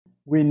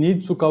we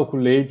need to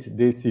calculate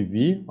the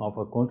CV of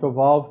a control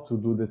valve to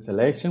do the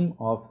selection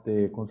of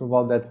the control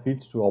valve that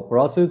fits to our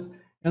process.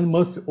 And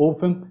most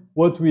often,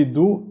 what we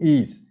do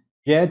is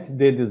get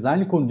the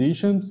design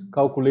conditions,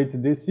 calculate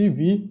the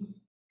CV,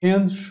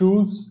 and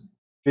choose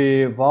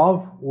the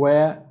valve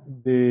where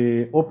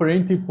the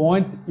operating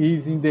point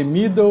is in the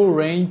middle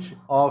range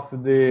of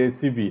the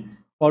CV.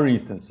 For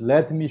instance,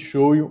 let me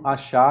show you a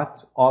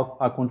chart of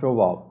a control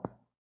valve.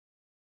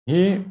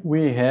 Here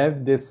we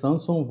have the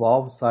Samsung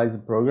valve size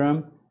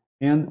program,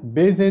 and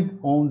based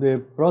on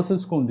the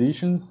process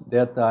conditions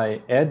that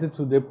I added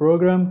to the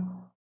program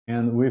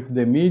and with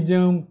the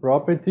medium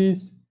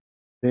properties,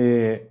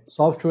 the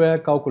software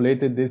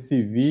calculated the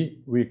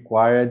CV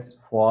required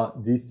for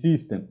this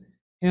system.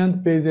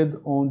 And based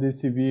on the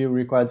CV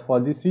required for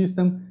this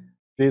system,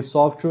 the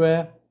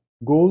software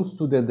goes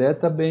to the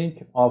data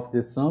bank of the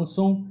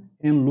Samsung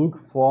and look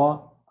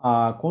for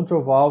a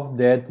control valve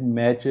that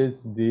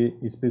matches the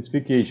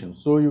specification.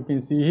 So you can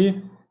see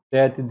here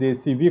that the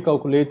CV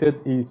calculated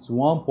is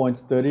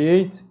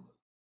 1.38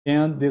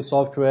 and the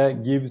software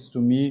gives to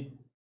me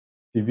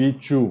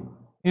CV2.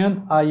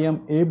 And I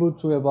am able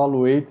to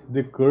evaluate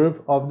the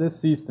curve of the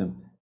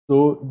system.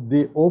 So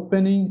the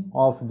opening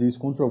of this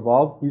control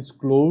valve is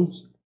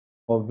close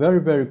or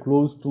very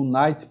close to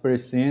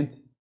 90%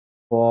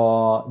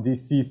 for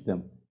this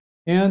system.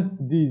 And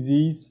this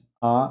is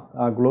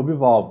a globe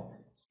valve.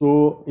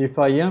 So if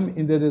I am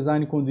in the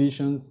design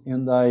conditions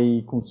and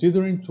I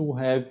considering to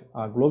have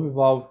a globe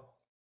valve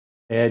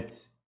at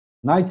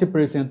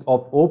 90%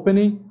 of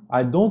opening,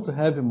 I don't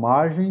have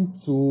margin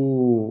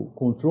to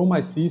control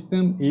my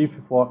system if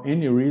for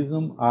any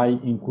reason I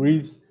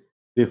increase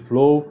the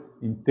flow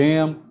in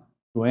 10,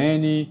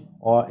 20,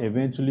 or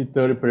eventually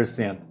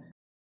 30%.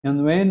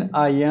 And when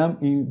I am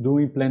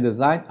doing plan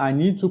design, I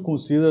need to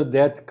consider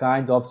that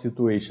kind of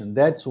situation.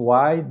 That's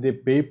why the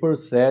paper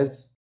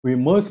says we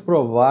must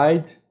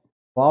provide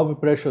valve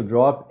pressure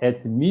drop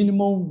at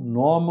minimum,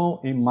 normal,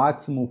 and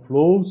maximum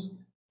flows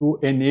to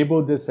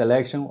enable the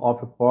selection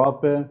of a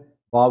proper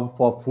valve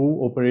for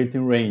full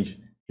operating range.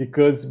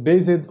 Because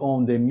based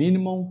on the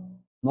minimum,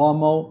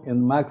 normal,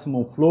 and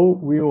maximum flow,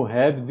 we will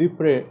have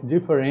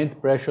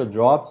different pressure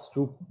drops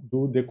to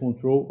do the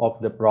control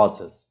of the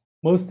process.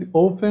 Most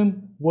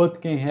often,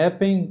 what can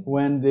happen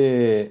when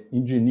the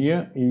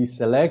engineer is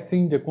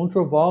selecting the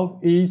control valve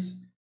is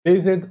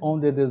based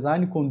on the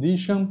design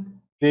condition.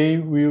 They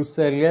will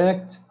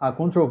select a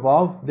control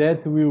valve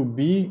that will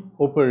be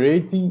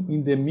operating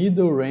in the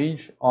middle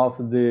range of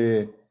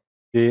the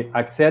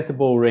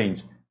acceptable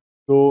range.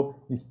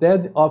 So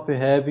instead of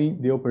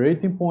having the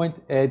operating point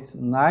at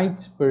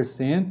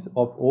 90%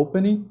 of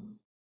opening,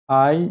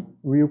 I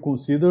will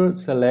consider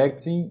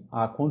selecting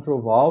a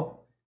control valve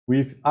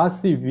with a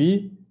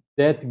CV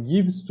that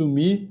gives to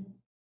me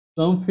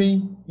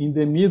something in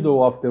the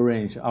middle of the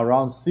range,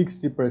 around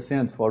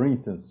 60% for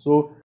instance.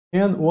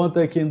 And what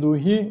I can do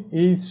here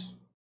is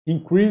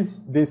increase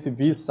the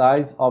CV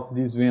size of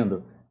this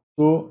vendor.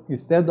 So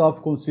instead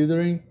of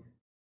considering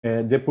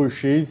the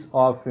purchase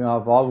of a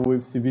valve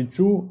with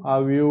CV2, I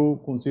will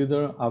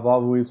consider a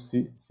valve with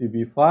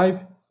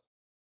CV5,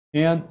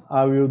 and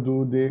I will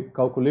do the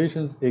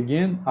calculations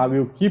again. I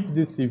will keep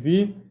the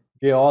CV,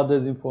 the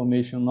others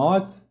information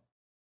not.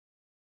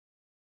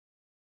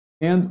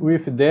 And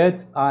with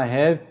that, I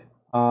have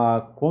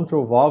a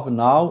control valve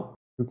now.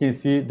 You can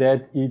see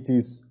that it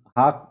is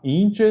 0.5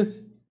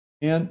 inches,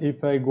 and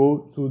if I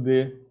go to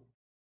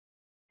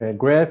the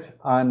graph,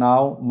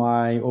 now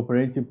my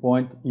operating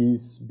point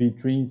is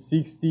between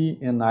 60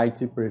 and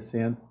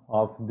 90%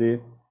 of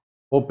the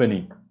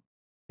opening.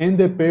 And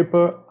the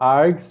paper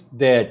argues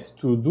that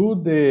to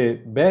do the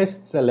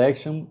best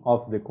selection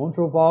of the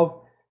control valve,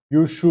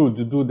 you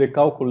should do the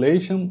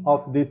calculation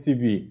of the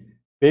CV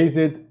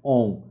based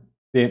on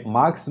the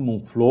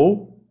maximum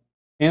flow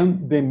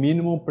and the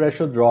minimum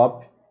pressure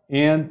drop,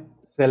 and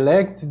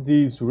select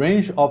this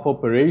range of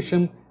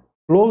operation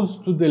close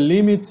to the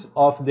limit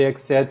of the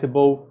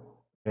acceptable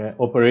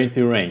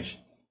operating range.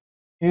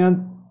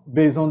 And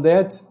based on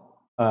that,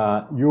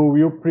 you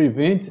will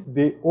prevent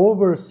the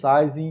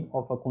oversizing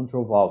of a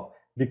control valve,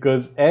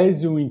 because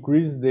as you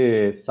increase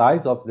the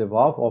size of the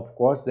valve, of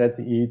course that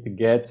it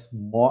gets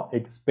more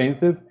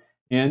expensive,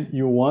 and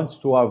you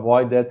want to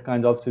avoid that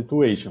kind of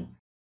situation.